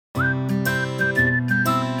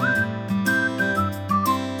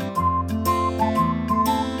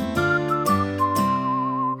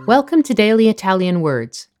Welcome to Daily Italian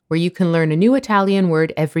Words, where you can learn a new Italian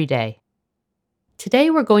word every day. Today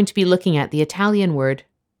we're going to be looking at the Italian word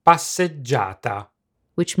Passeggiata.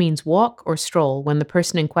 which means walk or stroll when the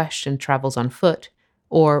person in question travels on foot,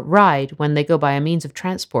 or ride when they go by a means of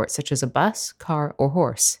transport such as a bus, car, or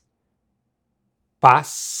horse.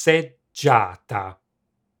 Passeggiata.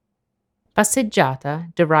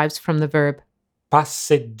 Passeggiata derives from the verb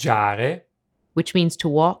Passeggiare. which means to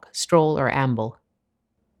walk, stroll, or amble.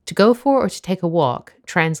 To go for or to take a walk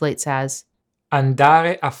translates as,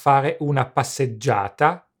 Andare a fare una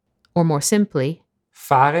passeggiata. or more simply,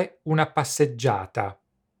 Fare una passeggiata.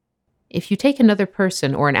 if you take another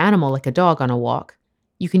person or an animal like a dog on a walk,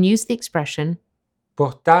 you can use the expression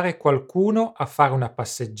Portare qualcuno a fare una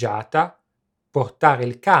passeggiata. Portare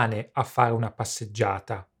il cane a fare una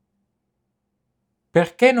passeggiata.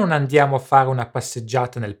 Perché non andiamo a fare una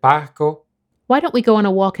passeggiata nel parco? why don't we go on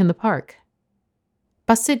a walk in the park?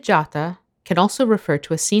 Passeggiata can also refer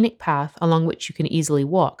to a scenic path along which you can easily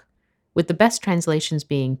walk, with the best translations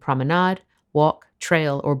being promenade, walk,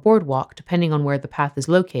 trail, or boardwalk depending on where the path is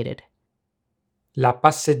located. La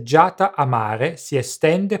passeggiata a mare si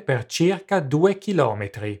estende per circa 2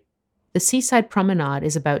 chilometri. The seaside promenade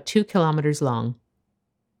is about 2 kilometers long.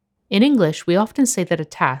 In English, we often say that a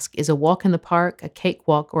task is a walk in the park, a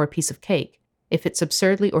cakewalk, or a piece of cake, if it's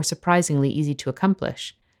absurdly or surprisingly easy to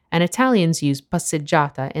accomplish, and Italians use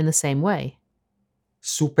passeggiata in the same way.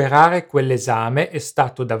 Superare quell'esame è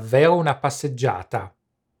stato davvero una passeggiata.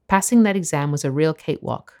 Passing that exam was a real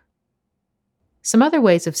cakewalk. Some other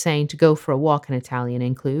ways of saying to go for a walk in Italian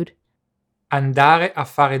include Andare a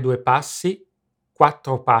fare 2 passi,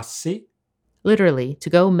 4 passi. literally, to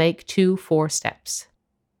go make 2-4 steps.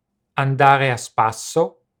 Andare a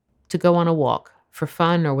spasso. To go on a walk, for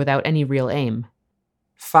fun or without any real aim.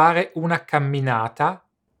 Fare una camminata.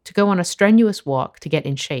 To go on a strenuous walk to get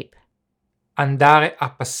in shape. Andare a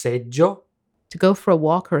passeggio. To go for a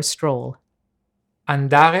walk or a stroll.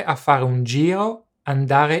 Andare a fare un giro.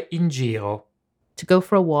 Andare in giro. To go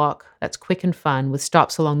for a walk that's quick and fun with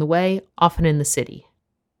stops along the way, often in the city.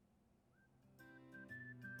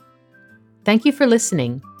 Thank you for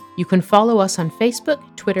listening. You can follow us on Facebook,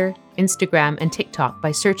 Twitter, Instagram, and TikTok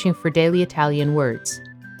by searching for Daily Italian Words.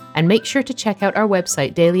 And make sure to check out our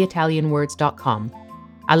website dailyitalianwords.com.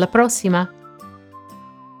 Alla prossima!